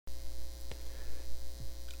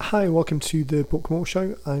Hi, welcome to the Book More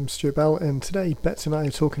Show. I'm Stuart Bell, and today Bets and I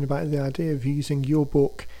are talking about the idea of using your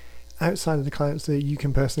book outside of the clients that you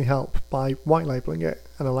can personally help by white labeling it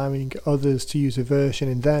and allowing others to use a version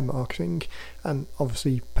in their marketing, and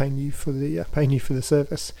obviously paying you for the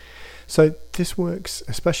service. So this works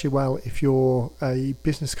especially well if you're a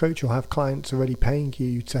business coach or have clients already paying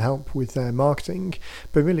you to help with their marketing,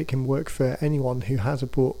 but really it can work for anyone who has a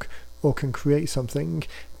book or can create something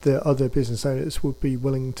that other business owners would be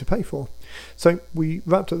willing to pay for. So we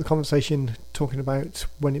wrapped up the conversation talking about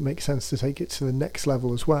when it makes sense to take it to the next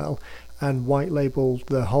level as well and white label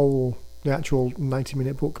the actual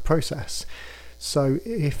 90-minute book process. So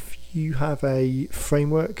if you have a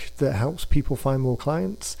framework that helps people find more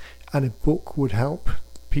clients and a book would help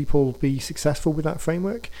people be successful with that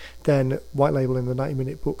framework, then white labeling the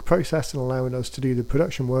 90-minute book process and allowing us to do the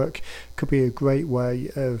production work could be a great way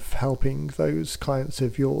of helping those clients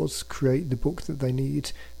of yours create the book that they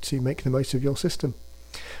need to make the most of your system.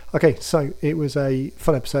 Okay, so it was a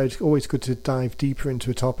fun episode. Always good to dive deeper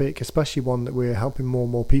into a topic, especially one that we're helping more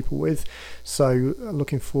and more people with. So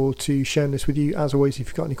looking forward to sharing this with you. As always, if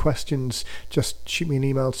you've got any questions, just shoot me an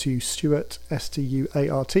email to Stuart,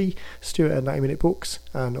 Stuart, Stuart at 90 Minute Books,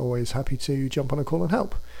 and always happy to jump on a call and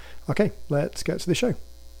help. Okay, let's get to the show.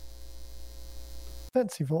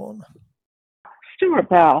 Betsy Vaughan. Stuart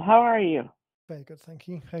Bell, how are you? Very good, thank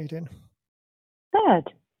you. How are you doing? Good.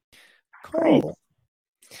 Cool. Great.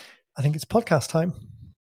 I think it's podcast time.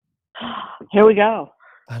 Here we go.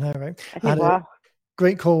 I know, right? I had a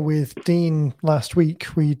great call with Dean last week.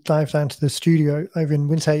 We dived down to the studio over in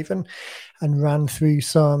Windhaven and ran through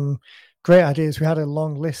some great ideas. We had a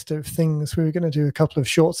long list of things. We were going to do a couple of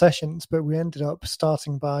short sessions, but we ended up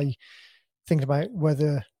starting by thinking about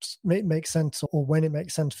whether it makes sense or when it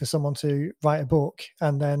makes sense for someone to write a book.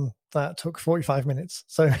 And then that took 45 minutes.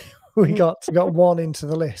 So we got one into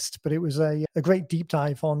the list, but it was a great deep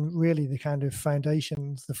dive on really the kind of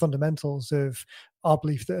foundations, the fundamentals of our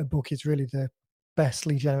belief that a book is really the best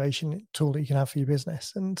lead generation tool that you can have for your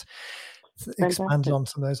business, and expanded on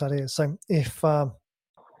some of those ideas. So if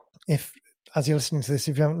as you're listening to this,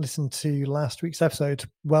 if you haven't listened to last week's episode,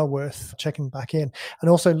 well worth checking back in. And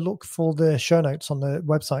also look for the show notes on the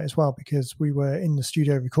website as well, because we were in the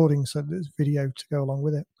studio recording, so there's video to go along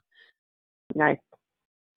with it. Nice.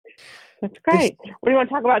 That's great. What do you want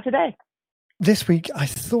to talk about today? This week, I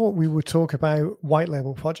thought we would talk about white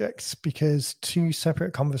label projects, because two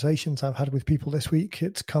separate conversations I've had with people this week,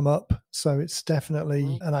 it's come up. So it's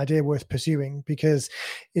definitely an idea worth pursuing, because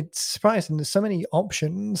it's surprising. There's so many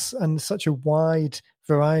options and such a wide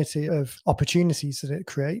variety of opportunities that it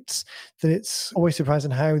creates that it's always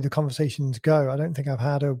surprising how the conversations go. I don't think I've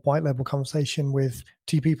had a white label conversation with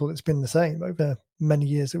two people that's been the same over many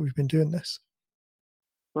years that we've been doing this.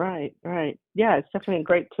 Right. Yeah, it's definitely a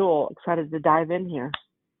great tool. Excited to dive in here.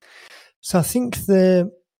 So I think the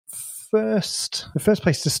first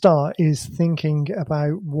place to start is thinking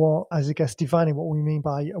about defining what we mean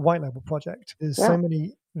by a white label project. There's so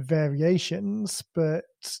many variations, but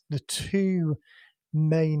the two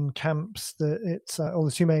main camps or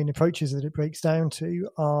the two main approaches that it breaks down to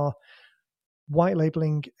are white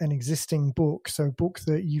labeling an existing book, so a book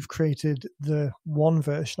that you've created the one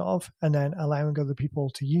version of and then allowing other people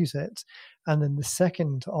to use it. And then the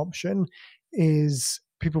second option is,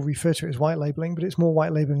 people refer to it as white labeling, but it's more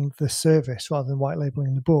white labeling the service rather than white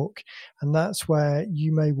labeling the book. And that's where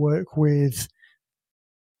you may work with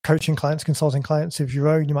coaching clients, consulting clients of your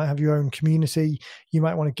own. You might have your own community. You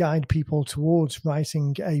might want to guide people towards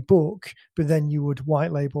writing a book, but then you would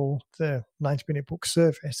white label the 90-minute book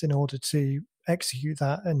service in order to execute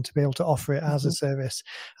that and to be able to offer it as a service,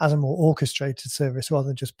 as a more orchestrated service, rather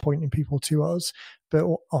than just pointing people to us, but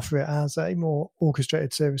offer it as a more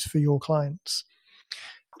orchestrated service for your clients.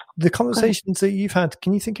 The conversations that you've had,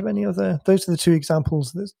 can you think of any other? Those are the two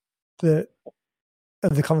examples that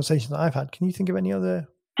of the conversations that I've had. Can you think of any other?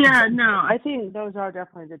 Yeah, no, I think those are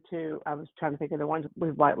definitely the two. I was trying to think of the ones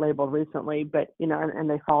we've white labeled recently, but and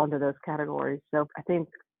they fall into those categories. So I think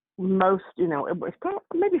most, it's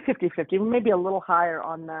maybe 50-50, maybe a little higher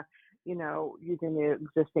on the, using the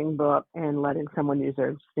existing book and letting someone use their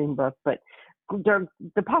existing book. But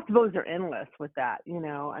the possibilities are endless with that,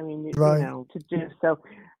 to do. So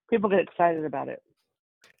people get excited about it.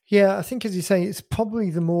 Yeah, I think, as you say, it's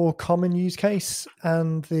probably the more common use case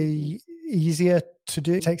and the easier to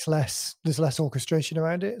do. There's less orchestration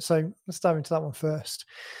around it. So let's dive into that one first.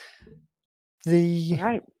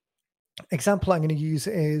 The example I'm going to use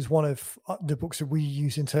is one of the books that we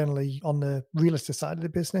use internally on the real estate side of the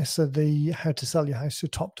business. So the How to Sell Your House to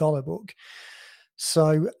Top Dollar book.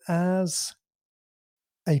 So as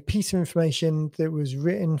a piece of information that was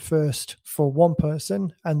written first for one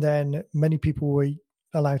person and then many people were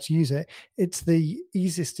allowed to use it. It's the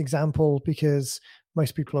easiest example because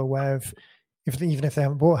most people are aware of, even if they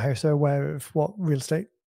haven't bought a house, they're aware of what real estate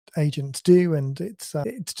agents do, and it's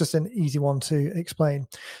just an easy one to explain.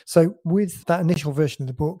 So with that initial version of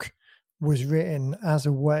the book was written as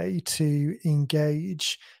a way to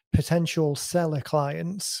engage potential seller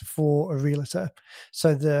clients for a realtor.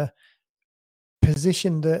 So the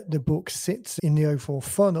position that the book sits in the overall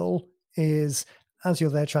funnel is, as you're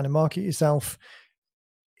there trying to market yourself,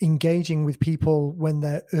 engaging with people when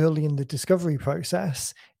they're early in the discovery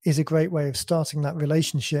process is a great way of starting that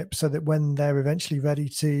relationship, so that when they're eventually ready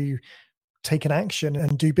to take an action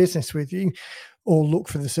and do business with you or look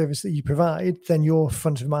for the service that you provide, then you're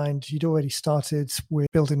front of mind. You'd already started with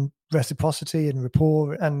building reciprocity and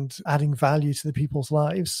rapport and adding value to the people's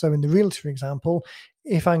lives. So in the realtor example,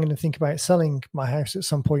 if I'm going to think about selling my house at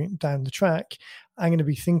some point down the track, I'm going to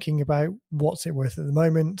be thinking about what's it worth at the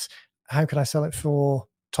moment? How can I sell it for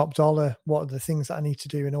top dollar? What are the things that I need to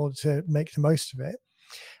do in order to make the most of it?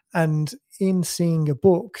 And in seeing a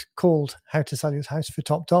book called How to Sell Your House for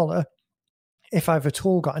Top Dollar, if I've at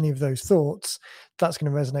all got any of those thoughts, that's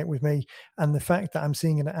going to resonate with me. And the fact that I'm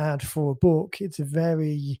seeing an ad for a book, it's a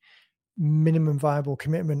very minimum viable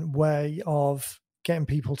commitment way of getting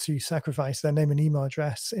people to sacrifice their name and email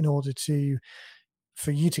address in order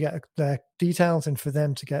for you to get their details and for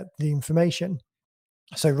them to get the information.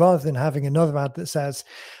 So rather than having another ad that says,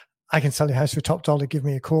 I can sell your house for top dollar, give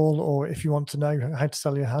me a call, or if you want to know how to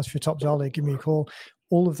sell your house for top dollar, give me a call,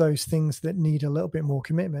 all of those things that need a little bit more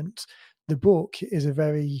commitment, the book is a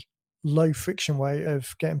very low friction way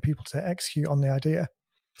of getting people to execute on the idea.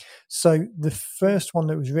 So the first one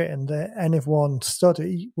that was written, the N of one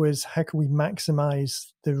study, was how can we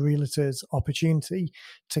maximize the realtor's opportunity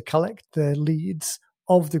to collect the leads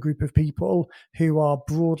of the group of people who are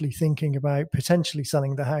broadly thinking about potentially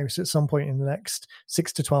selling the house at some point in the next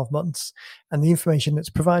 6 to 12 months. And the information that's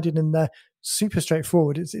provided in there, super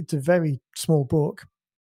straightforward. It's a very small book.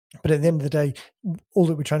 But at the end of the day, all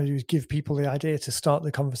that we're trying to do is give people the idea to start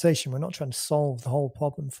the conversation. We're not trying to solve the whole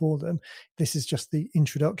problem for them. This is just the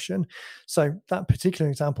introduction. So that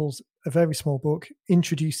particular example is a very small book,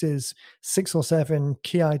 introduces 6 or 7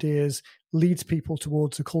 key ideas, leads people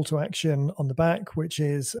towards a call to action on the back, which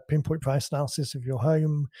is a pinpoint price analysis of your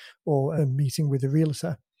home or a meeting with a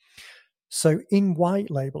realtor. So in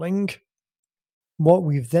white labeling, what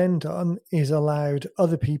we've then done is allowed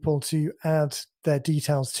other people to add their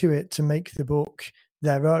details to it to make the book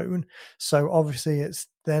their own. So obviously it's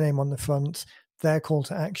their name on the front, their call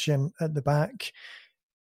to action at the back.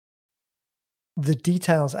 The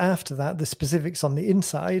details after that, the specifics on the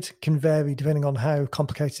inside, can vary depending on how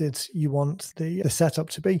complicated you want the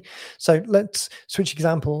setup to be. So let's switch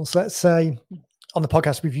examples. Let's say on the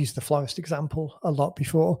podcast, we've used the florist example a lot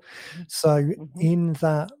before. So in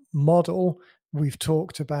that model, we've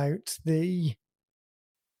talked about an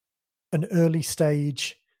early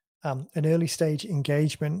stage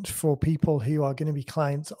engagement for people who are going to be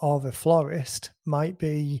clients of a florist might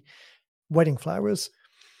be wedding flowers.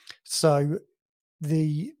 So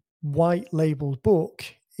the white labeled book,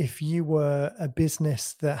 if you were a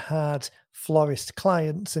business that had florist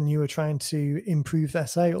clients and you were trying to improve their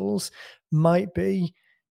sales, might be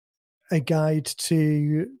a guide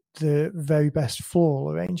to the very best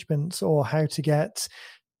floral arrangements, or how to get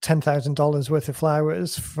 $10,000 worth of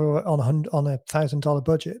flowers on a $1,000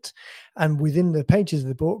 budget. And within the pages of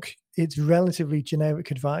the book, it's relatively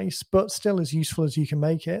generic advice, but still as useful as you can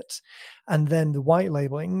make it. And then the white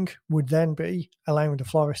labeling would then be allowing the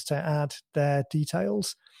florist to add their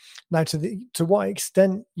details. Now, to what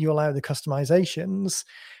extent you allow the customizations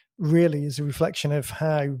really is a reflection of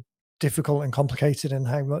how difficult and complicated and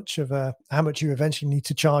how much you eventually need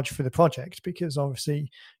to charge for the project, because obviously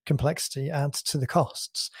complexity adds to the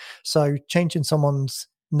costs. So changing someone's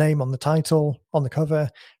name on the title, on the cover,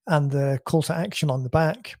 and the call to action on the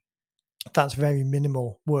back, that's very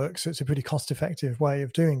minimal work. So it's a pretty cost-effective way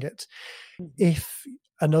of doing it. If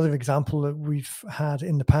another example that we've had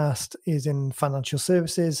in the past is in financial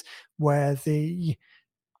services, where the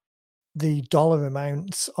dollar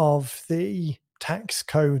amounts of the tax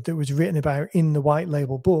code that was written about in the white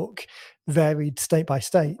label book varied state by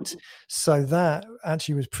state. So that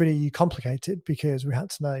actually was pretty complicated, because we had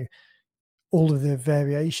to know all of the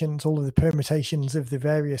variations, all of the permutations of the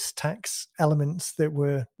various tax elements that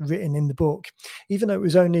were written in the book, even though it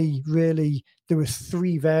was only really, there were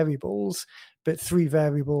 3 variables,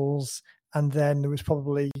 and then there was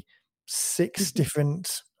probably 6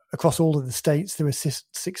 different, across all of the states, there were 6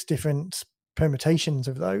 different permutations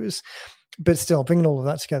of those. But still, bringing all of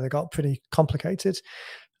that together got pretty complicated.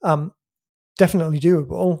 Definitely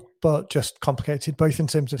doable, but just complicated, both in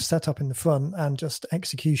terms of setup in the front and just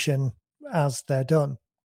execution as they're done.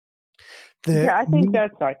 I think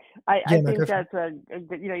that's sorry. I No, think go for it.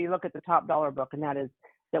 that's you look at the top dollar book, and that is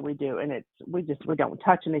that we do, and we don't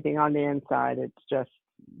touch anything on the inside. It's just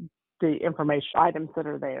the information items that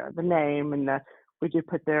are there, the name, and we do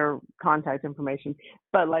put their contact information.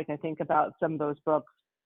 But like I think about some of those books,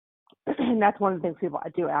 and that's one of the things I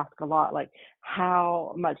do ask a lot, like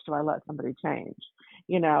how much do I let somebody change,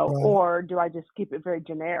 Right. or do I just keep it very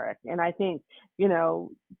generic? And I think,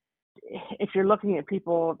 if you're looking at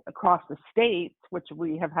people across the states, which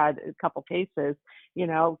we have had a couple cases,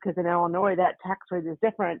 because in Illinois that tax rate is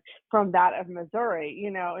different from that of Missouri,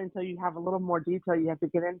 and so you have a little more detail you have to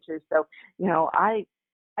get into. So,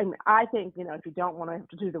 I think, if you don't want to have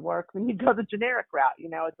to do the work, then you go the generic route.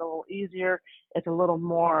 It's a little easier. It's a little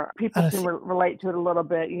more, people can relate to it a little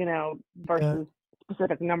bit, versus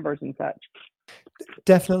specific numbers and such.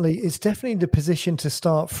 Definitely. It's definitely the position to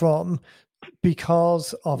start from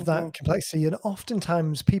because of that complexity. And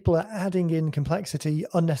oftentimes people are adding in complexity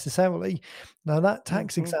unnecessarily. Now, that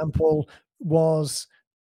tax example was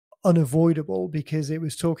unavoidable because it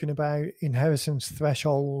was talking about inheritance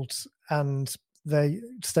thresholds, and they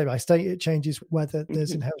state by state it changes whether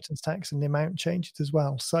there's inheritance tax, and the amount changes as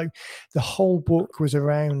well. So the whole book was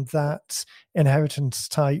around that inheritance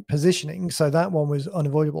type positioning. So that one was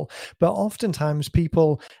unavoidable. But oftentimes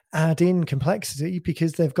people add in complexity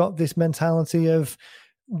because they've got this mentality of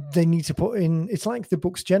they need to put in, it's like the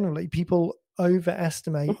books generally, people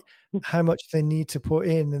overestimate how much they need to put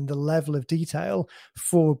in and the level of detail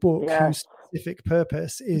for a book whose specific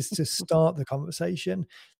purpose is to start the conversation.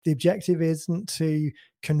 The objective isn't to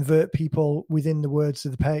convert people within the words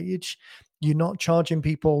of the page. You're not charging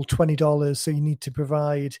people $20, so you need to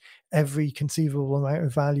provide every conceivable amount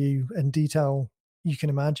of value and detail you can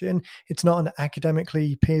imagine. It's not an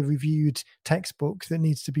academically peer-reviewed textbook that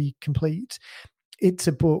needs to be complete. It's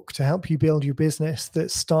a book to help you build your business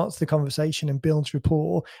that starts the conversation and builds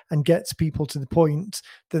rapport and gets people to the point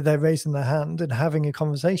that they're raising their hand and having a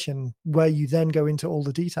conversation where you then go into all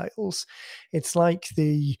the details. It's like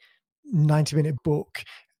the 90-minute book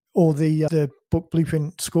or the book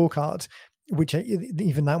blueprint scorecard, which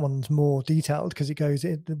even that one's more detailed because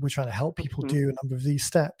we're trying to help people do a number of these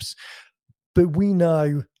steps. But we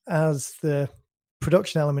know as the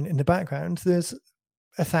production element in the background, there's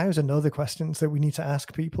 1,000 other questions that we need to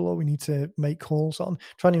ask people or we need to make calls on.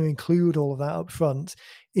 Trying to include all of that up front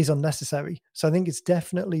is unnecessary. So I think it's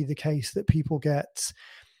definitely the case that people get,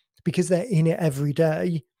 because they're in it every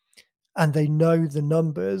day and they know the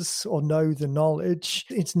numbers or know the knowledge,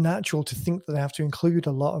 it's natural to think that they have to include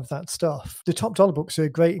a lot of that stuff. The top dollar books are a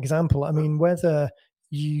great example. I mean, whether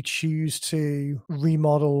you choose to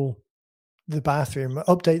remodel the bathroom,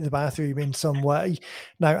 update the bathroom in some way.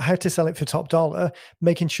 Now, how to sell it for top dollar,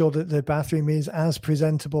 making sure that the bathroom is as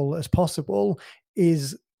presentable as possible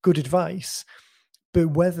is good advice. But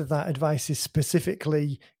whether that advice is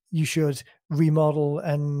specifically you should remodel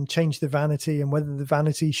and change the vanity, and whether the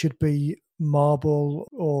vanity should be marble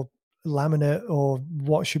or laminate or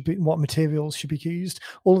what materials should be used,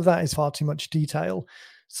 all of that is far too much detail.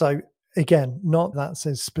 So again, not that's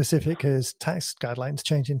as specific as tax guidelines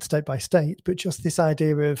changing state by state, but just this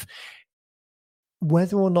idea of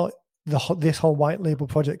whether or not this whole white label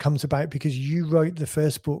project comes about because you wrote the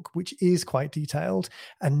first book, which is quite detailed,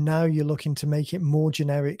 and now you're looking to make it more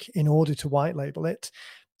generic in order to white label it.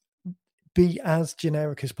 Be as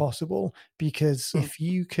generic as possible, because if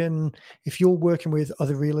you're working with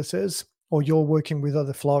other realtors or you're working with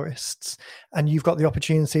other florists and you've got the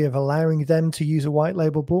opportunity of allowing them to use a white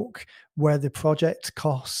label book where the project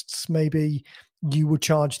costs, maybe you would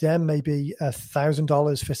charge them maybe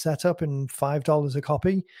 $1,000 for setup and $5 a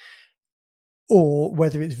copy, or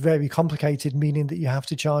whether it's very complicated, meaning that you have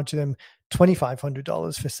to charge them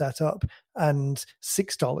 $2,500 for setup and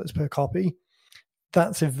 $6 per copy.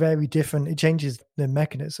 That's a very different, it changes the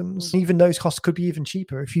mechanisms. Even those costs could be even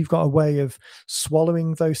cheaper if you've got a way of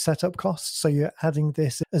swallowing those setup costs. So you're adding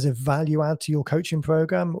this as a value add to your coaching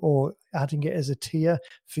program or adding it as a tier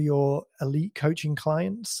for your elite coaching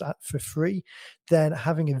clients for free. Then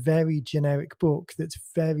having a very generic book that's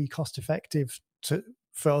very cost effective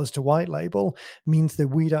for us to white label means that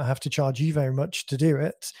we don't have to charge you very much to do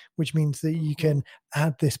it, which means that you can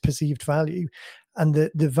add this perceived value. And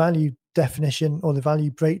the value definition or the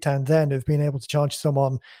value breakdown then of being able to charge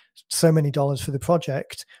someone so many dollars for the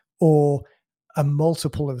project, or a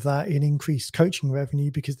multiple of that in increased coaching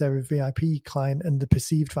revenue because they're a VIP client and the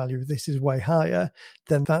perceived value of this is way higher,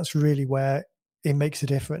 then that's really where it makes a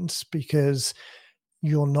difference, because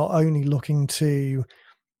you're not only looking to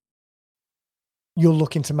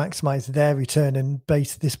maximize their return and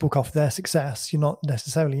base this book off their success. You're not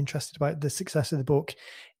necessarily interested about the success of the book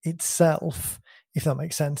itself, if that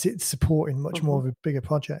makes sense. It's supporting much more of a bigger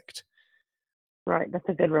project. Right. That's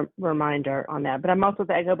a good reminder on that. But I'm also,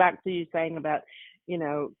 I go back to you saying about,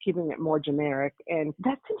 keeping it more generic. And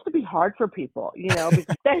that seems to be hard for people, because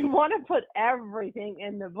they want to put everything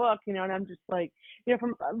in the book, and I'm just like,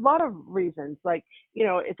 from a lot of reasons, like,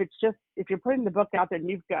 if you're putting the book out there and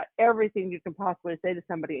you've got everything you can possibly say to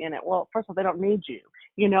somebody in it, well, first of all, they don't need you,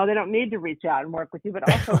 they don't need to reach out and work with you, but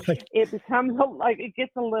also Right. it becomes like, it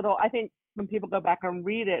gets a little, I think when people go back and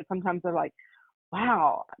read it, sometimes they're like,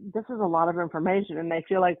 wow, this is a lot of information, and they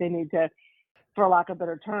feel like they need to, for lack of a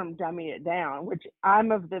better term, dummy it down, which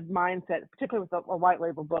I'm of the mindset, particularly with a white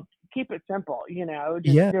label book, keep it simple,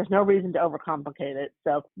 there's no reason to overcomplicate it.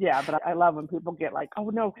 So yeah, but I love when people get like, oh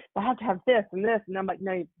no, I have to have this and this. And I'm like,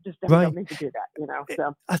 no, you just don't need to do that,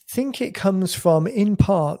 so. I think it comes from, in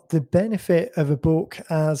part, the benefit of a book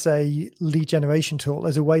as a lead generation tool,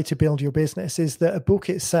 as a way to build your business, is that a book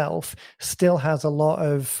itself still has a lot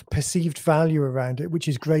of perceived value around it, which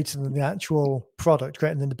is greater than the actual product,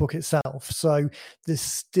 greater than the book itself. So there's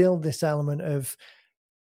still this element of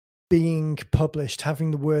being published,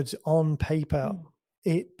 having the words on paper,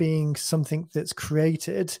 it being something that's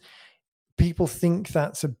created. People think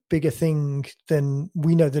that's a bigger thing than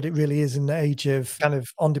we know that it really is, in the age of kind of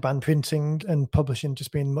on-demand printing and publishing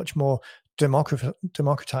just being much more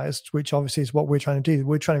democratized, which obviously is what we're trying to do.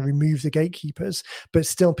 We're trying to remove the gatekeepers, but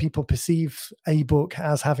still people perceive a book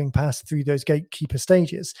as having passed through those gatekeeper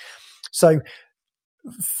stages. So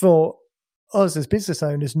for us as business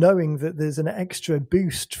owners, knowing that there's an extra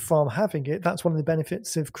boost from having it, that's one of the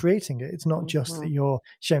benefits of creating it. It's not just that you're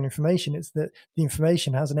sharing information, it's that the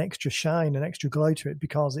information has an extra shine, an extra glow to it,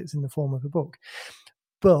 because it's in the form of a book.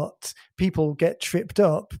 But people get tripped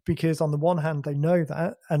up because on the one hand, they know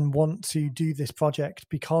that and want to do this project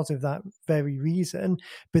because of that very reason,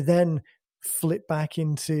 but then flip back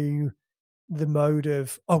into the mode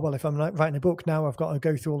of, oh, well, if I'm writing a book now, I've got to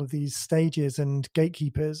go through all of these stages and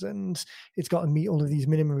gatekeepers, and it's got to meet all of these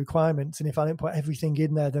minimum requirements. And if I don't put everything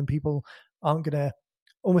in there, then people aren't going to,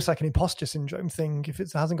 almost like an imposter syndrome thing. If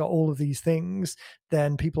it hasn't got all of these things,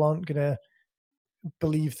 then people aren't going to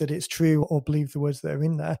believe that it's true or believe the words that are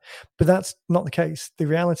in there. But that's not the case. The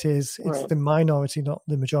reality is it's the minority, not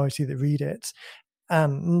the majority, that read it.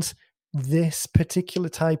 And this particular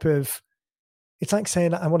type of, it's like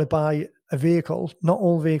saying I want to buy a vehicle. Not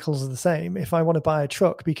all vehicles are the same. If I want to buy a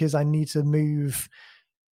truck because I need to move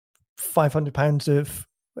 500 pounds of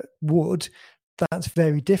wood, that's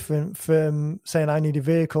very different from saying I need a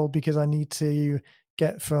vehicle because I need to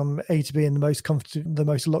get from A to B in the most comfortable, the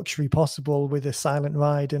most luxury possible with a silent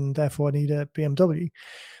ride, and therefore I need a BMW.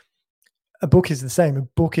 A book is the same. A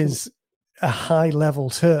book is a high level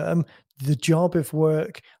term. The job of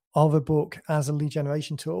work of a book as a lead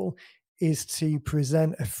generation tool is to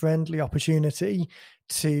present a friendly opportunity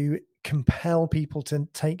to compel people to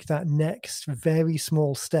take that next very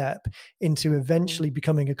small step into eventually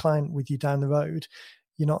becoming a client with you down the road.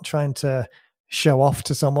 You're not trying to show off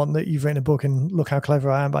to someone that you've written a book and look how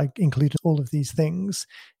clever I am by including all of these things.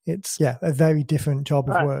 It's a very different job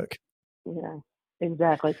of work. Yeah,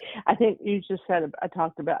 exactly. I think you just said, I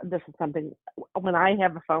talked about, this is something, when I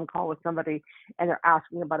have a phone call with somebody and they're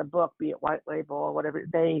asking about a book, be it white label or whatever,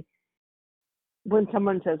 when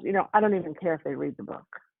someone says, I don't even care if they read the book,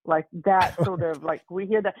 like that sort of, like, we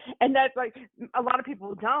hear that. And that's like, a lot of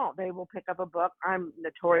people don't. They will pick up a book. I'm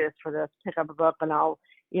notorious for this. Pick up a book and I'll,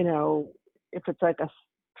 if it's like a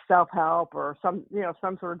self-help or some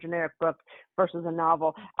sort of generic book versus a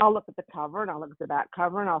novel, I'll look at the cover and I'll look at the back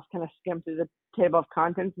cover and I'll kind of skim through the table of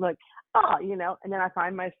contents and like, and then I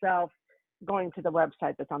find myself going to the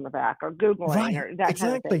website that's on the back or Googling or that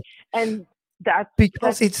kind of thing. And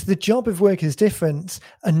that's it's the job of work is different.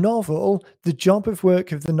 A novel, the job of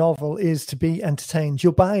work of the novel is to be entertained.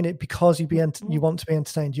 You're buying it because you want to be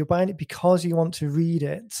entertained. You're buying it because you want to read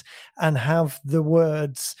it and have the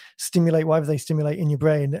words stimulate whatever they stimulate in your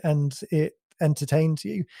brain, and it entertains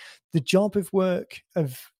you. The job of work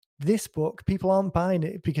of this book, people aren't buying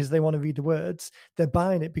it because they want to read the words. They're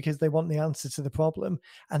buying it because they want the answer to the problem.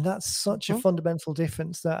 And that's such a fundamental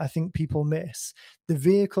difference that I think people miss. The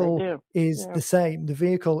vehicle is the same. The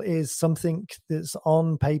vehicle is something that's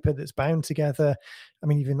on paper, that's bound together. I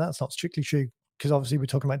mean, even that's not strictly true, because obviously we're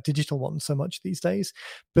talking about digital ones so much these days.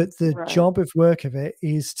 But the job of work of it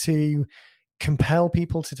is to compel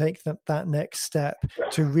people to take that next step,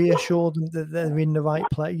 to reassure them that they're in the right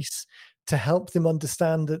place, to help them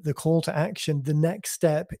understand that the call to action, the next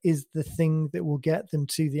step, is the thing that will get them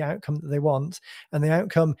to the outcome that they want. And the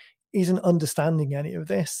outcome isn't understanding any of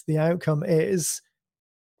this. The outcome is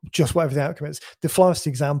just whatever the outcome is. The florist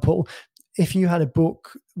example, if you had a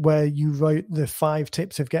book where you wrote the 5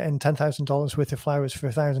 tips of getting $10,000 worth of flowers for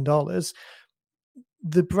 $1,000,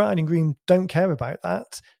 the bride and groom don't care about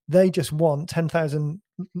that. They just want 10,000.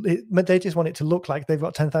 They just want it to look like they've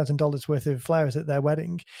got $10,000 worth of flowers at their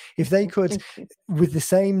wedding. If they could, with the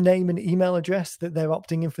same name and email address that they're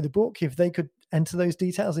opting in for the book, if they could enter those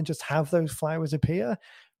details and just have those flowers appear,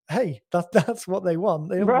 hey, that's what they want.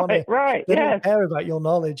 They don't want to. They don't care about your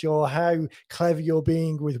knowledge or how clever you're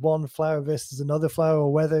being with one flower versus another flower,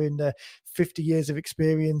 or whether in the 50 years of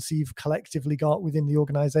experience you've collectively got within the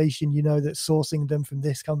organization, you know that sourcing them from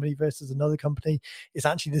this company versus another company is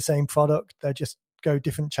actually the same product. They just go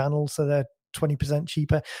different channels, so they're 20%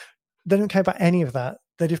 cheaper. They don't care about any of that.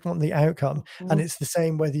 They just want the outcome. And it's the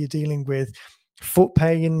same whether you're dealing with foot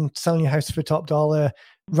paying, selling your house for top dollar,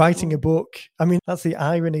 writing a book. I mean, that's the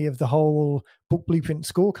irony of the whole book blueprint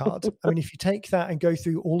scorecard. I mean, if you take that and go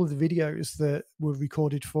through all of the videos that were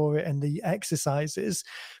recorded for it and the exercises,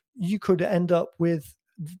 you could end up with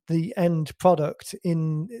the end product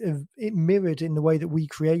in it mirrored in the way that we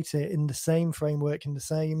create it, in the same framework, in the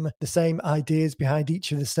same ideas behind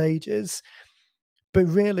each of the stages. But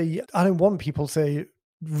really, I don't want people to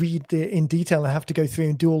read it in detail and have to go through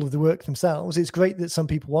and do all of the work themselves. It's great that some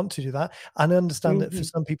people want to do that. And I understand that for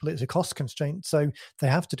some people it's a cost constraint, so they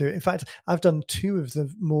have to do it. In fact, I've done 2 of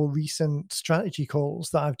the more recent strategy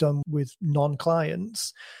calls that I've done with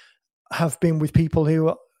non-clients have been with people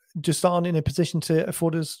who just aren't in a position to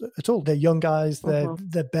afford us at all. They're young guys,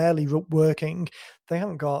 they're barely working. They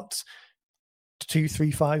haven't got 2,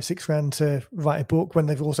 3, 5, 6 grand to write a book when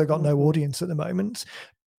they've also got no audience at the moment.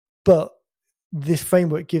 But this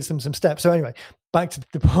framework gives them some steps. So anyway, back to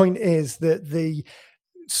the point is that the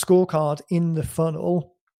scorecard in the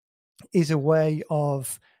funnel is a way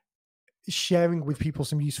of sharing with people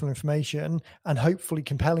some useful information and hopefully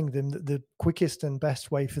compelling them that the quickest and best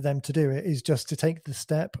way for them to do it is just to take the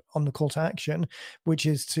step on the call to action, which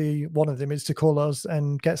is to, one of them is to call us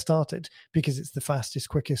and get started, because it's the fastest,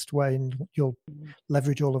 quickest way and you'll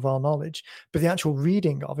leverage all of our knowledge. But the actual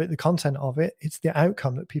reading of it, the content of it, it's the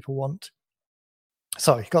outcome that people want.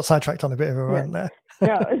 Sorry, got sidetracked on a bit of a rant there.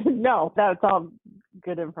 No, that's all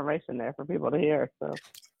good information there for people to hear. So,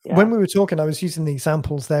 yeah. When we were talking, I was using the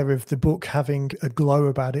examples there of the book having a glow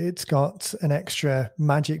about it. It's got an extra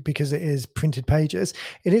magic because it is printed pages.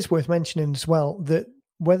 It is worth mentioning as well that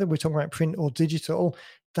whether we're talking about print or digital,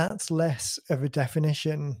 that's less of a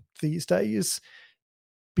definition these days,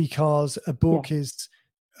 because a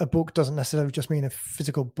book doesn't necessarily just mean a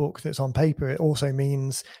physical book that's on paper. It also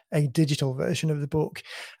means a digital version of the book.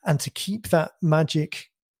 And to keep that magic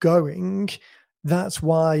going, that's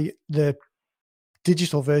why the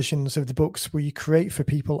digital versions of the books we create for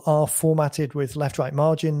people are formatted with left-right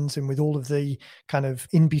margins and with all of the kind of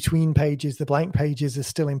in-between pages, the blank pages are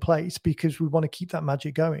still in place, because we want to keep that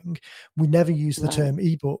magic going. We never use the term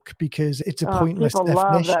ebook because it's a pointless definition. People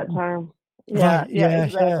love that term.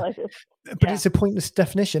 Exactly. But it's a pointless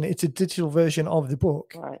definition. It's a digital version of the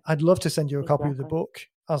book. Right. I'd love to send you a copy of the book.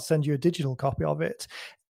 I'll send you a digital copy of it.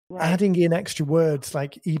 Adding in extra words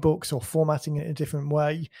like ebooks or formatting it a different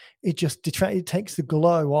way, it just it takes the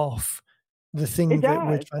glow off the thing that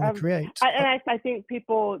we're trying to create. I think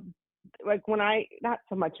people, like when not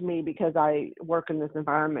so much me because I work in this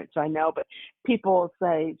environment, so I know, but people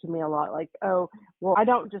say to me a lot like, oh, well, I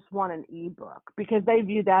don't just want an ebook, because they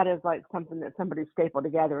view that as like something that somebody stapled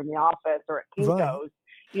together in the office or at Kinko's. Right.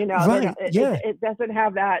 You know, it doesn't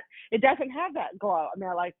have that. It doesn't have that glow. I mean,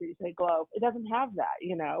 I like that you say glow. It doesn't have that,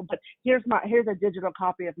 you know. But here's a digital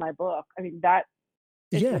copy of my book. I mean, that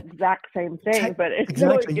it's the exact same thing, but it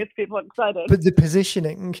really gets people excited. But the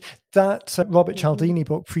positioning, that Robert Cialdini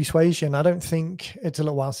book, Persuasion, I don't think, it's a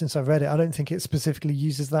little while since I've read it, I don't think it specifically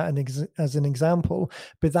uses that as an example.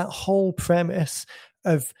 But that whole premise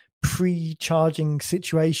of pre-charging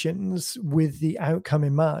situations with the outcome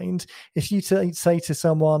in mind, if you say to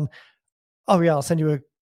someone, oh yeah, I'll send you a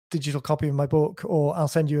digital copy of my book, or I'll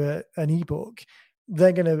send you an ebook,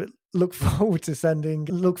 they're going to look forward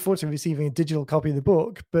to receiving a digital copy of the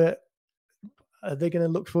book, but are they going to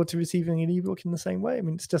look forward to receiving an ebook in the same way? I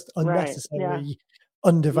mean, it's just unnecessary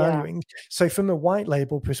undervaluing. So from a white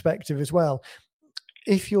label perspective as well,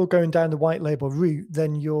 if you're going down the white label route,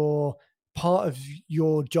 then part of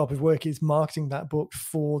your job of work is marketing that book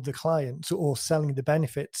for the client or selling the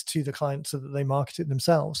benefits to the client so that they market it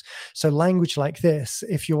themselves. So language like this,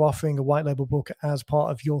 if you're offering a white label book as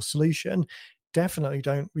part of your solution, definitely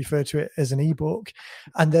don't refer to it as an ebook.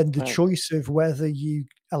 And then the Right. choice of whether you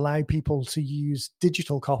allow people to use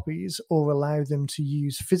digital copies or allow them to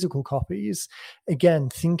use physical copies, again,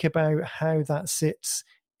 think about how that sits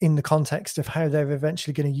in the context of how they're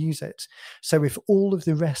eventually going to use it. So if all of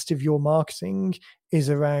the rest of your marketing is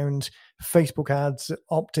around Facebook ads,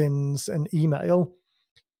 opt-ins, and email,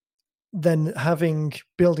 then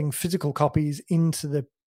building physical copies into the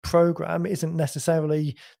program isn't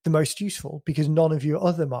necessarily the most useful, because none of your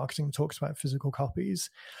other marketing talks about physical copies.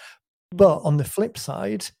 But on the flip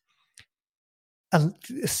side, and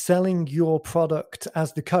selling your product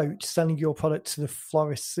as the coach, selling your product to the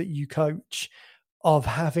florists that you coach, of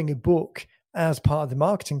having a book as part of the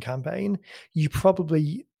marketing campaign, you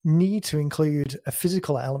probably need to include a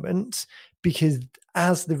physical element, because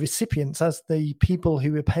as the recipients, as the people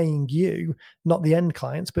who are paying you, not the end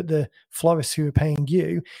clients, but the florists who are paying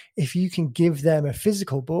you, if you can give them a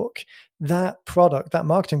physical book, that product, that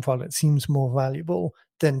marketing product, seems more valuable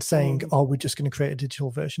than saying, oh, we're just going to create a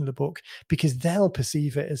digital version of the book, because they'll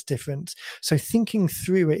perceive it as different. So thinking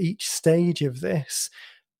through at each stage of this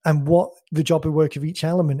and what the job and work of each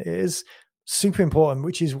element is super important,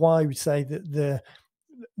 which is why we say that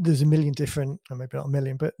there's a million different, or maybe not a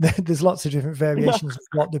million, but there's lots of different variations of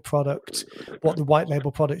what the white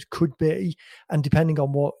label product could be. And depending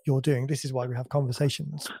on what you're doing, this is why we have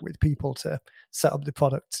conversations with people to set up the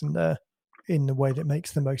product in the way that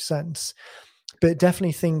makes the most sense. But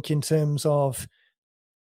definitely think in terms of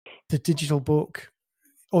the digital book,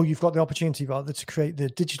 or you've got the opportunity rather to create the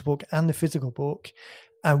digital book and the physical book,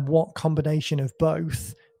 and what combination of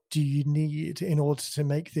both do you need in order to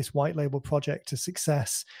make this white label project a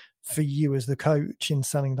success for you as the coach in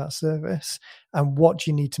selling that service, and what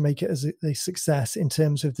do you need to make it as a success in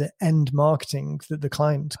terms of the end marketing that the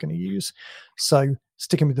client's going to use. So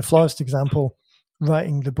sticking with the florist example,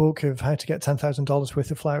 writing the book of how to get $10,000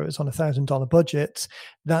 worth of flowers on $1,000 budget,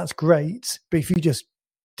 that's great. But if you just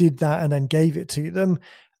did that and then gave it to them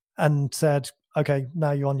and said, okay,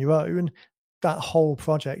 now you're on your own, that whole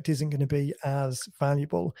project isn't going to be as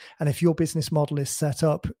valuable. And if your business model is set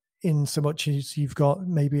up in so much as you've got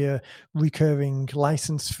maybe a recurring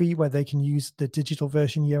license fee where they can use the digital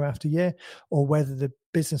version year after year, or whether the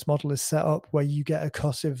business model is set up where you get a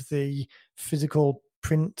cut of the physical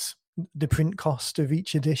print, the print cost of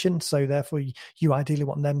each edition, so therefore you ideally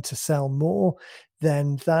want them to sell more,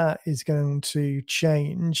 then that is going to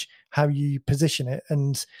change how you position it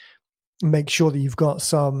and make sure that you've got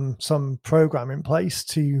some program in place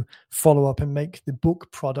to follow up and make the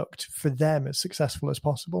book product for them as successful as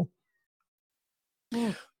possible.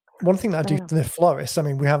 One thing that I do for the florists, I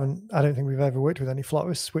mean, I don't think we've ever worked with any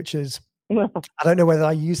florists, which is, I don't know whether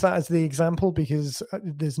I use that as the example because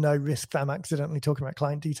there's no risk that I'm accidentally talking about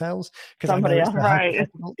client details, because I know it's right.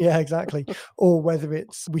 Yeah, exactly. Or whether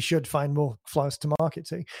we should find more florists to market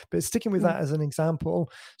to. But sticking with that as an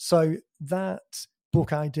example, so that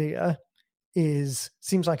book idea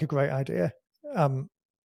seems like a great idea. I'm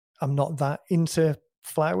not that into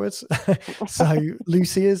flowers. So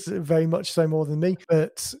Lucy is very much so more than me.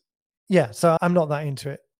 But yeah, so I'm not that into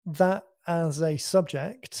it. That as a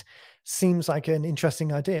subject seems like an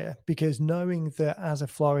interesting idea, because knowing that as a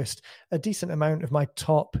florist, a decent amount of my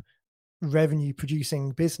top revenue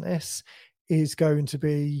producing business is going to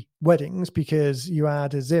be weddings, because you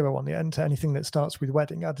add a zero on the end to anything that starts with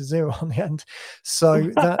wedding, add a zero on the end.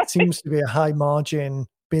 So that seems to be a high margin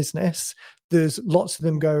business. There's lots of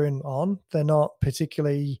them going on. They're not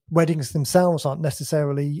particularly, weddings themselves aren't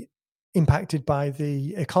necessarily impacted by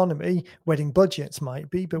the economy. Wedding budgets might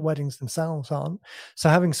be, but weddings themselves aren't. So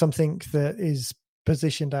having something that is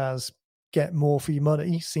positioned as get more for your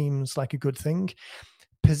money seems like a good thing.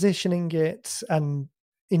 Positioning it and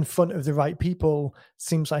in front of the right people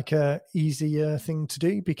seems like a easier thing to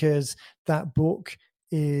do, because that book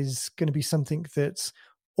is going to be something that's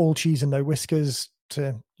all cheese and no whiskers,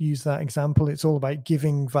 to use that example. It's all about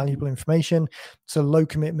giving valuable information. It's a low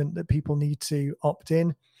commitment that people need to opt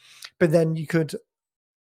in. But then you could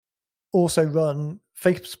also run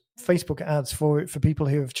Facebook ads for people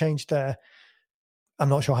who have changed their, I'm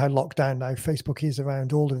not sure how locked down now Facebook is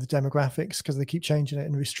around all of the demographics, because they keep changing it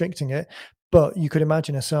and restricting it. But you could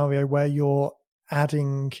imagine a scenario where you're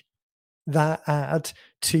adding that ad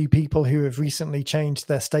to people who have recently changed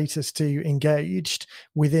their status to engaged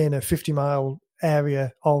within a 50-mile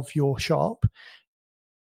area of your shop.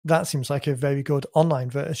 That seems like a very good online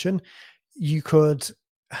version. You could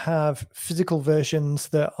have physical versions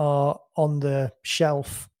that are on the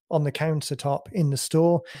shelf on the countertop in the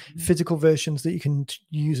store, physical versions that you can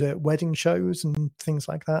use at wedding shows and things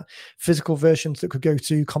like that, physical versions that could go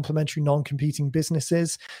to complementary non-competing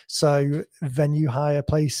businesses, so venue hire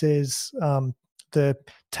places, the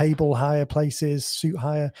table hire places, suit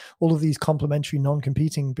hire, all of these complementary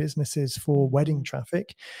non-competing businesses for wedding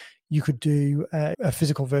traffic. You could do a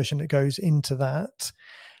physical version that goes into that.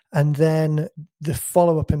 And then the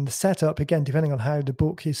follow-up and the setup, again, depending on how the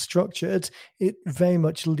book is structured, it very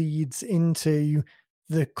much leads into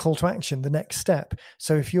the call to action, the next step.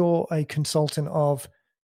 So if you're a consultant of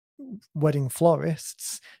wedding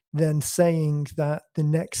florists, then saying that the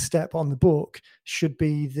next step on the book should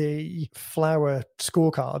be the flower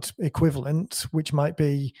scorecard equivalent, which might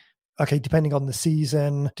be, okay, depending on the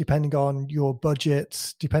season, depending on your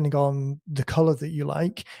budget, depending on the color that you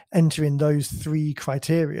like, enter in those 3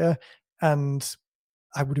 criteria. And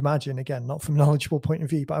I would imagine, again, not from a knowledgeable point of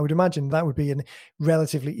view, but I would imagine that would be a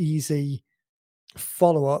relatively easy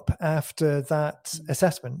follow-up after that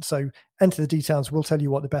assessment. So enter the details. We'll tell you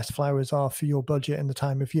what the best flowers are for your budget and the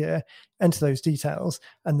time of year. Enter those details,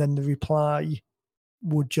 and then the reply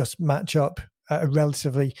would just match up a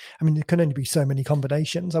relatively, I mean, there can only be so many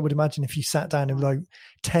combinations. I would imagine if you sat down and wrote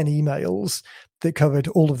 10 emails that covered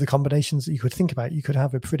all of the combinations that you could think about, you could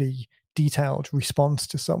have a pretty detailed response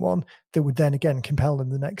to someone that would then again compel them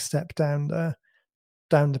the next step down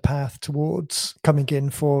the path towards coming in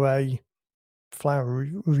for a flower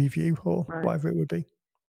review or whatever it would be.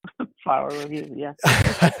 Flower review, yeah.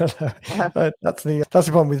 That's the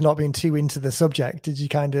problem with not being too into the subject. Is you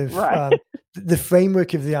kind of the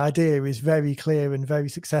framework of the idea is very clear and very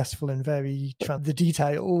successful and very the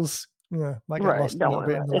details might get lost a little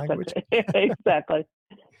bit in the language. Exactly.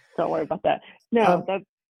 Don't worry about that. No,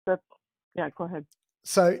 that's yeah. Go ahead.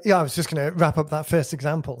 So I was just going to wrap up that first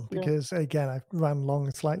example because again, I ran long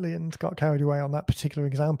slightly and got carried away on that particular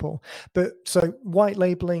example. But so white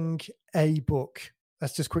labeling a book,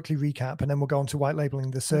 let's just quickly recap and then we'll go on to white labeling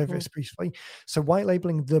the service briefly. So white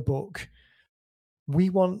labeling the book, we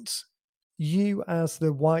want you as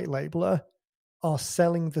the white labeler are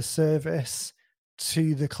selling the service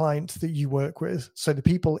to the clients that you work with. So the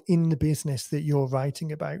people in the business that you're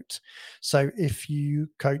writing about. So if you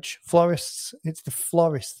coach florists, it's the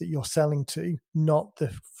florists that you're selling to, not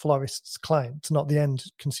the florist's clients, not the end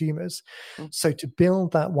consumers. So to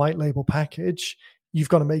build that white label package, you've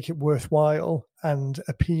got to make it worthwhile and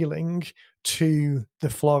appealing to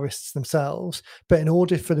the florists themselves. But in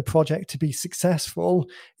order for the project to be successful,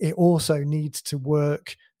 it also needs to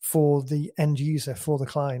work for the end user, for the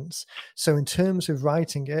clients. So in terms of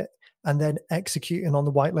writing it and then executing on the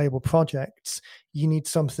white label projects, you need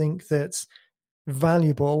something that's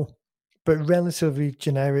valuable, but relatively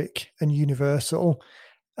generic and universal,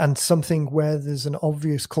 and something where there's an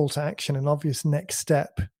obvious call to action, an obvious next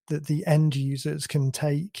step that the end users can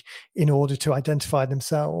take in order to identify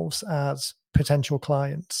themselves as potential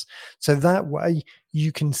clients. So that way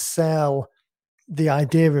you can sell the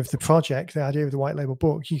idea of the project, the idea of the white label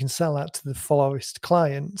book, you can sell that to the florist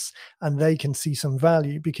clients and they can see some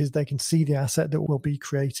value because they can see the asset that will be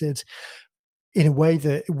created in a way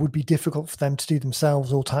that it would be difficult for them to do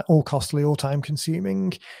themselves, or costly, or time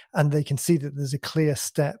consuming. And they can see that there's a clear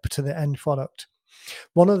step to the end product.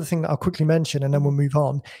 One other thing that I'll quickly mention, and then we'll move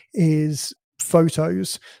on, is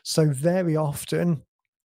photos. So very often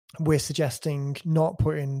we're suggesting not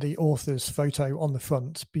putting the author's photo on the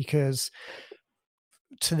front because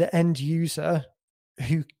to the end user,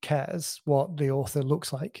 who cares what the author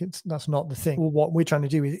looks like? That's not the thing. Well, what we're trying to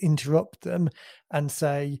do is interrupt them and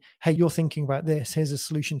say, hey, you're thinking about this. Here's a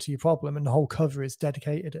solution to your problem. And the whole cover is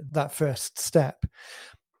dedicated at that first step.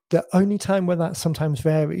 The only time where that sometimes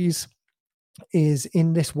varies is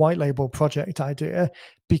in this white label project idea,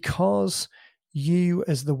 because you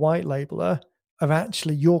as the white labeler are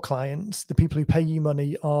actually your clients. The people who pay you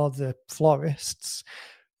money are the florists.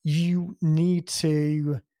 You need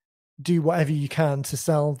to do whatever you can to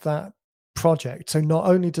sell that project. So not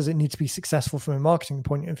only does it need to be successful from a marketing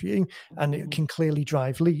point of view, and it can clearly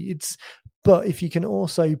drive leads, but if you can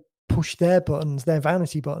also push their buttons, their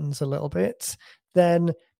vanity buttons a little bit,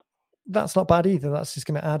 then that's not bad either. That's just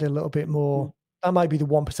going to add a little bit more. That might be the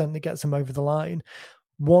 1% that gets them over the line.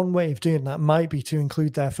 One way of doing that might be to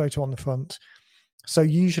include their photo on the front. So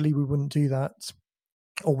usually we wouldn't do that,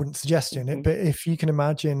 or wouldn't suggest doing it. But if you can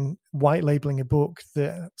imagine white labeling a book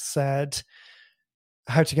that said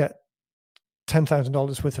how to get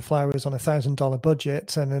 $10,000 worth of flowers on $1,000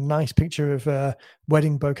 budget, and a nice picture of a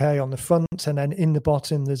wedding bouquet on the front, and then in the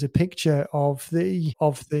bottom there's a picture of the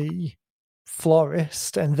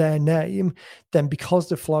florist and their name, then because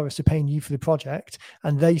the florists are paying you for the project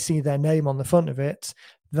and they see their name on the front of it,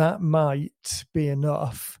 that might be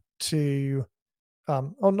enough to,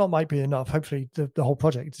 or not might be enough. Hopefully the whole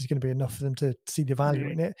project is going to be enough for them to see the value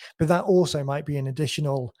in it. But that also might be an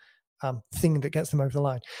additional thing that gets them over the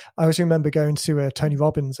line. I always remember going to a Tony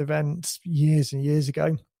Robbins event years and years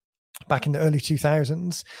ago, back in the early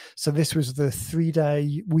 2000s. So this was the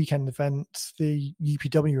 3-day weekend event, the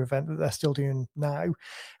UPW event that they're still doing now.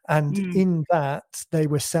 And in that, they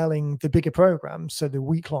were selling the bigger programs, so the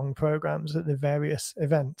week-long programs at the various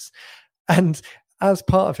events. And as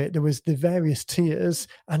part of it, there was the various tiers,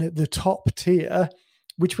 and at the top tier,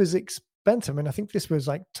 which was expensive, I mean, I think this was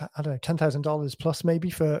like, I don't know, $10,000 plus maybe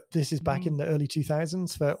for, this is back in the early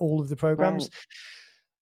 2000s for all of the programs. Right.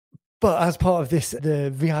 But as part of this, the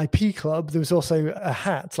VIP club, there was also a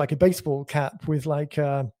hat, like a baseball cap with like,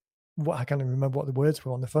 what, I can't even remember what the words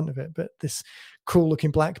were on the front of it, but this cool looking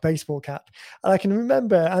black baseball cap. And I can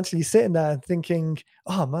remember actually sitting there thinking,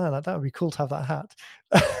 oh man, that would be cool to have that hat.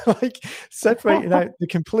 Like separating out the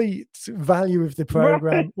complete value of the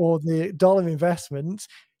program or the dollar investment.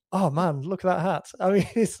 Oh man, look at that hat. I mean,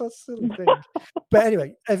 it's such a silly thing. But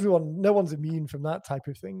anyway, no one's immune from that type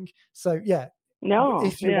of thing. So yeah. No,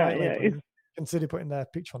 if you're white labeling, consider putting their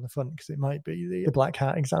picture on the front, because it might be the black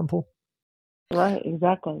hat example. Right,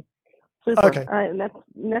 exactly. Super. Okay. All right,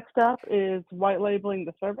 next up is white labeling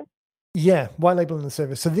the service. Yeah, white labeling the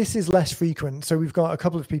service. So this is less frequent. So we've got a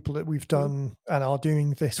couple of people that we've done and are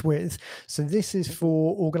doing this with. So this is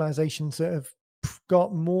for organizations that have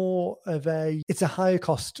got more of it's a higher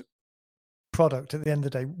cost product at the end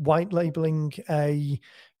of the day.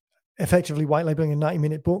 Effectively white labeling a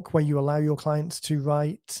 90-minute book where you allow your clients to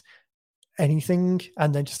write anything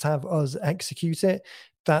and then just have us execute it.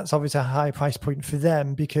 That's obviously a high price point for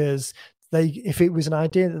them, because if it was an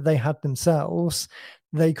idea that they had themselves,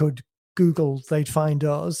 they could Google, they'd find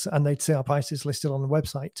us and they'd see our prices listed on the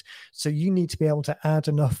website. So you need to be able to add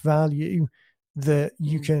enough value that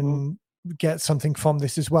you can get something from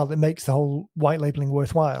this as well that makes the whole white labeling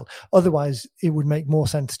worthwhile. Otherwise, it would make more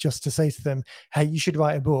sense just to say to them, hey, you should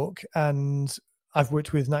write a book, and I've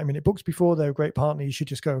worked with 90-minute books before, they're a great partner, you should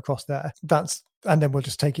just go across there. And then we'll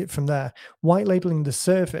just take it from there. White labeling the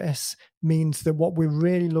service means that what we're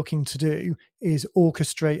really looking to do is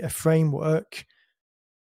orchestrate a framework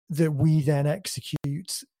that we then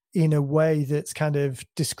execute in a way that's kind of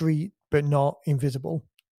discreet but not invisible.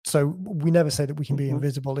 So we never say that we can be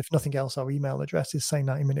invisible. If nothing else, our email address is say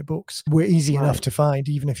 90-minute books. We're easy enough to find.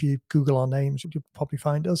 Even if you Google our names, you'll probably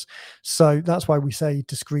find us. So that's why we say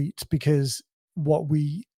discreet, because what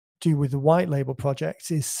we do with the white label project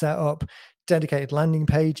is set up dedicated landing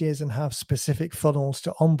pages and have specific funnels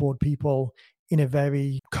to onboard people in a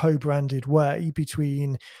very co-branded way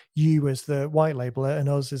between you as the white labeler and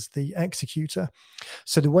us as the executor.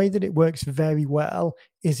 So the way that it works very well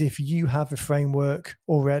is if you have a framework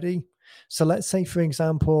already. So let's say, for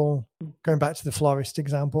example, going back to the florist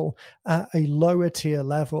example, at a lower tier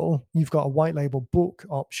level, you've got a white label book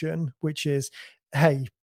option, which is, hey,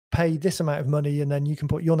 pay this amount of money and then you can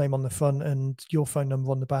put your name on the front and your phone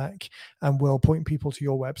number on the back, and we'll point people to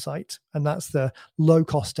your website. And that's the low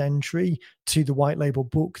cost entry to the white label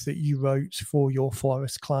book that you wrote for your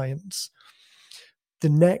florist clients. The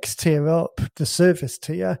next tier up, the service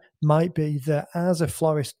tier, might be that as a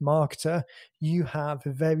florist marketer, you have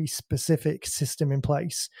a very specific system in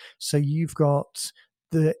place. So you've got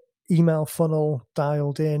the email funnel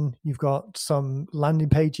dialed in. You've got some landing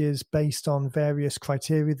pages based on various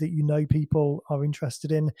criteria that you know people are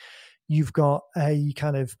interested in. You've got a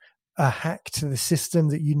kind of a hack to the system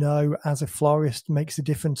that you know as a florist makes a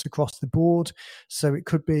difference across the board. So it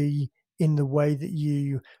could be in the way that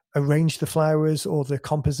you arrange the flowers or the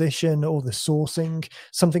composition or the sourcing.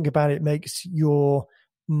 Something about it makes your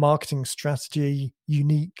marketing strategy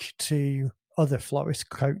unique to other florist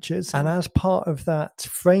coaches. And as part of that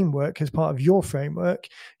framework, as part of your framework,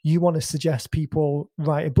 you want to suggest people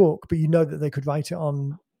write a book, but you know that they could write it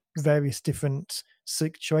on various different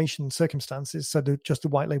situations, circumstances. So just the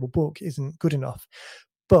white label book isn't good enough.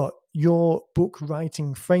 But your book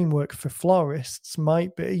writing framework for florists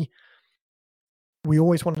might be, we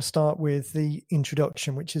always want to start with the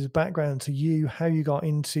introduction, which is a background to you, how you got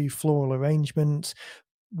into floral arrangement,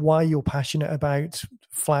 why you're passionate about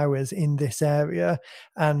flowers in this area,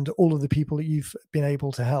 and all of the people that you've been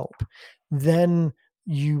able to help. Then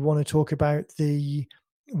you want to talk about the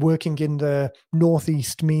working in the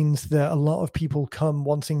Northeast means that a lot of people come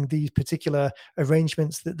wanting these particular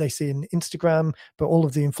arrangements that they see in Instagram, but all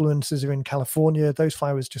of the influencers are in California. Those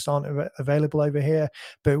flowers just aren't available over here.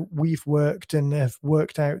 But we've worked and have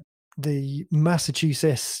worked out the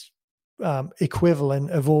Massachusetts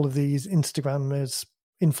equivalent of all of these Instagrammers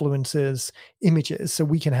influencers' images, so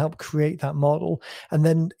we can help create that model. And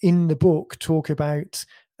then in the book, talk about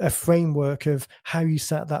a framework of how you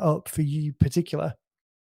set that up for you particular,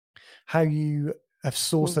 how you have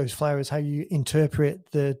sourced those flowers, how you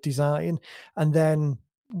interpret the design, and then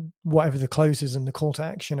whatever the closes and the call to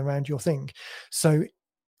action around your thing. So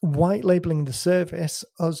white labeling the service,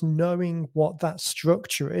 us knowing what that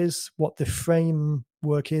structure is, what the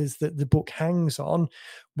framework is that the book hangs on,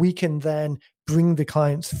 we can then bring the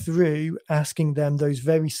clients through asking them those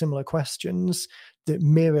very similar questions that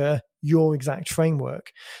mirror your exact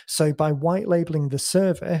framework. So by white labeling the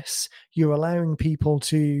service, you're allowing people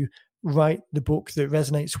to write the book that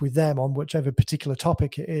resonates with them on whichever particular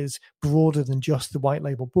topic it is, broader than just the white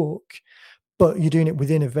label book. But you're doing it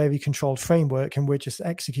within a very controlled framework, and we're just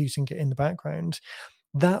executing it in the background.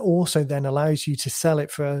 That also then allows you to sell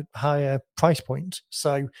it for a higher price point.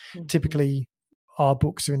 So typically our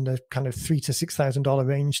books are in the kind of $3,000 to $6,000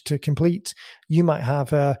 range to complete. You might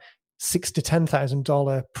have a $6,000 to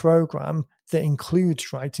 $10,000 program that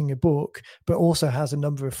includes writing a book, but also has a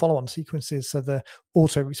number of follow-on sequences. So the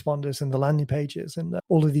autoresponders and the landing pages and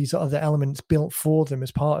all of these other elements built for them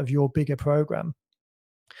as part of your bigger program.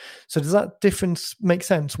 So does that difference make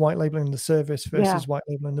sense? White labeling the service versus white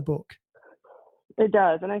labeling the book? It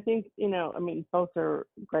does. And I think, I mean, both are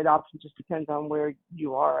great options. Just depends on where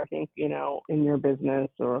you are, I think, in your business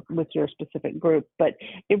or with your specific group. But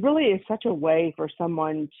it really is such a way for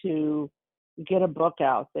someone to get a book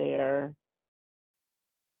out there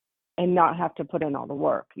and not have to put in all the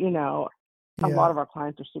work. A lot of our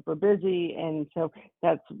clients are super busy. And so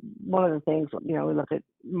that's one of the things, we look at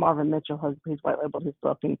Marvin Mitchell, he's white labeled his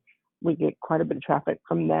book, and we get quite a bit of traffic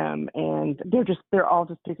from them. And they're all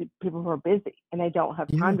just busy people who are busy and they don't have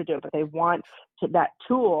time to do it, but they want that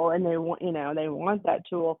tool, and they want that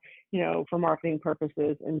tool, for marketing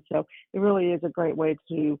purposes. And so it really is a great way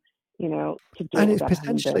to do and it's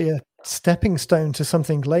potentially a stepping stone to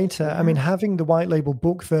something later. I mean, having the white label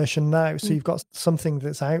book version now, so you've got something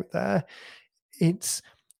that's out there.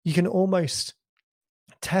 You can almost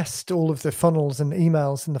test all of the funnels and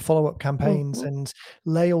emails and the follow-up campaigns and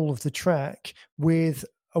lay all of the track with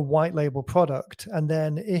a white label product. And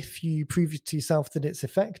then if you prove to yourself that it's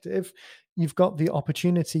effective, you've got the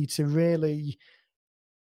opportunity to really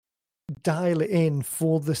dial it in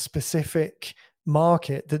for the specific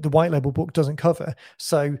market that the white label book doesn't cover.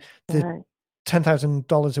 So the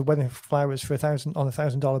 $10,000 of wedding flowers for on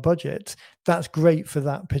 $1,000 budget, that's great for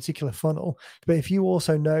that particular funnel. But if you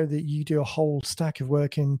also know that you do a whole stack of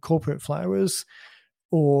work in corporate flowers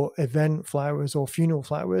or event flowers or funeral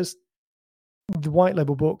flowers, the white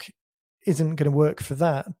label book isn't going to work for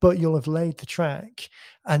that, but you'll have laid the track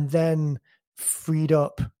and then freed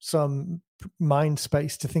up some mind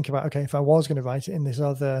space to think about, okay, if I was going to write it in this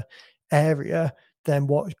other area, then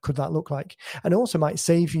what could that look like? And also might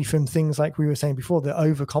save you from things like we were saying before, the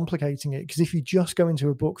overcomplicating it. Because if you just go into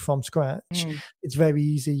a book from scratch, it's very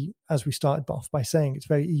easy, as we started off by saying, it's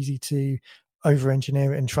very easy to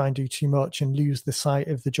over-engineer it and try and do too much and lose the sight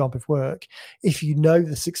of the job of work. If you know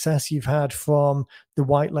the success you've had from the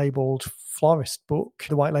white labeled florist book,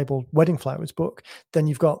 the white labeled wedding flowers book, then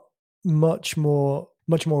you've got much more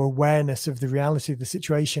awareness of the reality of the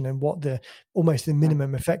situation and what almost the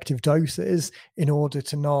minimum effective dose is, in order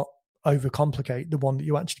to not overcomplicate the one that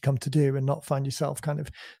you actually come to do and not find yourself kind of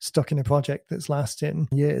stuck in a project that's lasting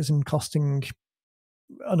years and costing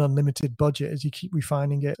an unlimited budget as you keep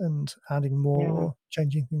refining it and adding more or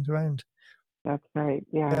changing things around. That's right.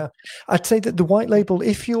 Yeah. I'd say that the white label,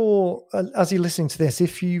 if you're, as you're listening to this,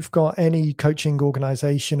 if you've got any coaching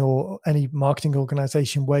organization or any marketing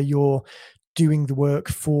organization where you're doing the work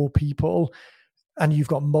for people and you've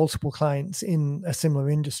got multiple clients in a similar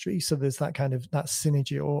industry, so there's that kind of that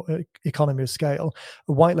synergy or economy of scale,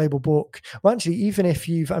 a white label book, well, actually, even if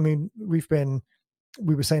we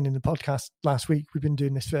were saying in the podcast last week, we've been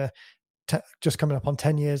doing this for just coming up on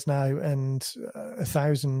 10 years now and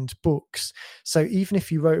 1,000 books. So even if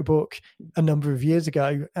you wrote a book a number of years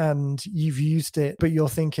ago and you've used it, but you're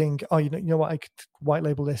thinking, oh, you know what, I could white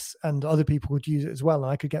label this and other people would use it as well,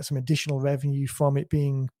 and I could get some additional revenue from it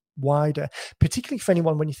being wider, particularly for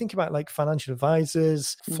anyone, when you think about like financial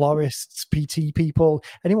advisors, florists, PT people,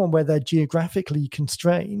 anyone where they're geographically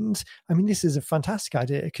constrained. I mean, this is a fantastic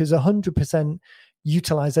idea, because 100%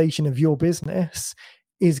 utilization of your business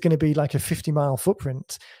is going to be like a 50-mile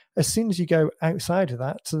footprint. As soon as you go outside of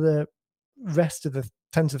that to the rest of the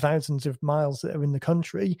tens of thousands of miles that are in the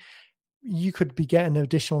country, you could be getting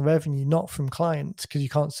additional revenue, not from clients because you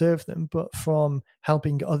can't serve them, but from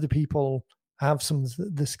helping other people have some of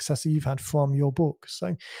the success that you've had from your book.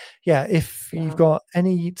 So yeah, if you've Yeah. got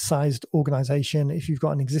any sized organization, if you've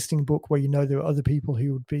got an existing book where you know there are other people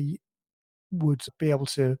who would be able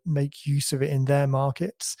to make use of it in their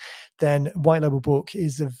markets, then white label book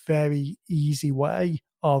is a very easy way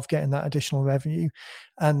of getting that additional revenue.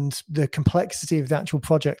 And the complexity of the actual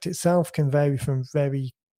project itself can vary from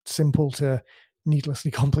very simple to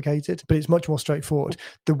needlessly complicated, but it's much more straightforward.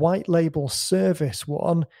 The white label service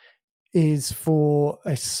one is for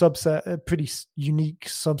a subset, a pretty unique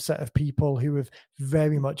subset of people who have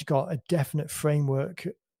very much got a definite framework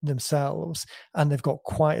themselves, and they've got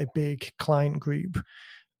quite a big client group,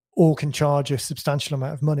 all can charge a substantial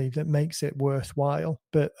amount of money that makes it worthwhile.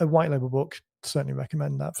 But a white label book, certainly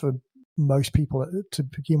recommend that for most people to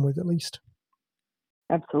begin with, at least.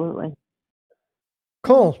 Absolutely.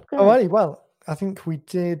 Cool. Oh, Alrighty. Well, I think we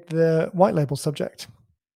did the white label subject.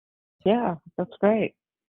 Yeah, that's great.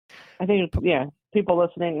 I think, yeah, people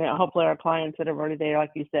listening, hopefully our clients that are already there,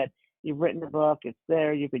 like you said, you've written the book, it's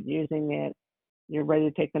there, you've been using it, you're ready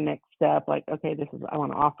to take the next step. Like, okay, I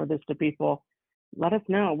want to offer this to people. Let us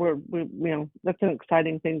know. That's an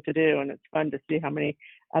exciting thing to do, and it's fun to see how many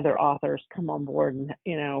other authors come on board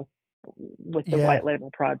and, with the white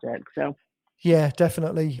label project. So. Yeah,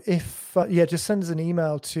 definitely. If just send us an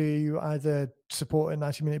email to either support at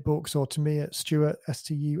 90 Minute Books or to me at Stuart,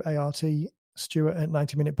 Stuart, Stuart at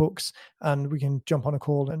 90 Minute Books, and we can jump on a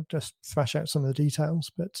call and just thrash out some of the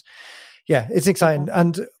details. But yeah, it's exciting. Okay.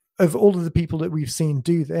 And of all of the people that we've seen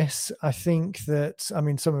do this, I think that, I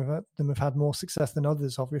mean, some of them have had more success than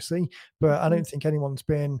others, obviously, but I don't think anyone's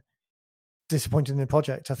been disappointed in the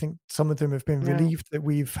project. I think some of them have been relieved that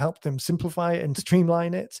we've helped them simplify it and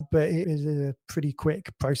streamline it, but it is a pretty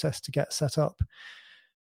quick process to get set up.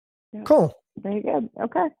 Yeah. Cool. Very good.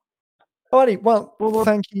 Okay. Alrighty. Well,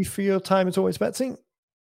 thank you for your time as always, Betsy.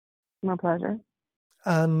 My pleasure.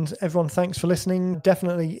 And everyone, thanks for listening.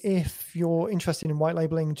 Definitely, if you're interested in white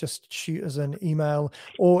labeling, just shoot us an email.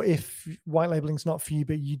 Or if white labeling is not for you,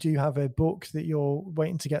 but you do have a book that you're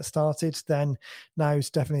waiting to get started, then now is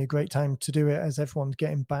definitely a great time to do it, as everyone's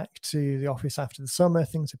getting back to the office after the summer.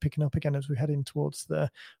 Things are picking up again as we're heading towards the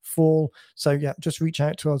fall. So yeah, just reach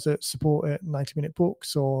out to us at support at 90 Minute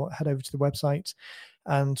Books or head over to the website,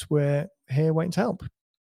 and we're here waiting to help.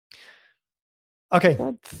 Okay,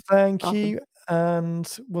 thank you. And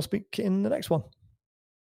we'll speak in the next one.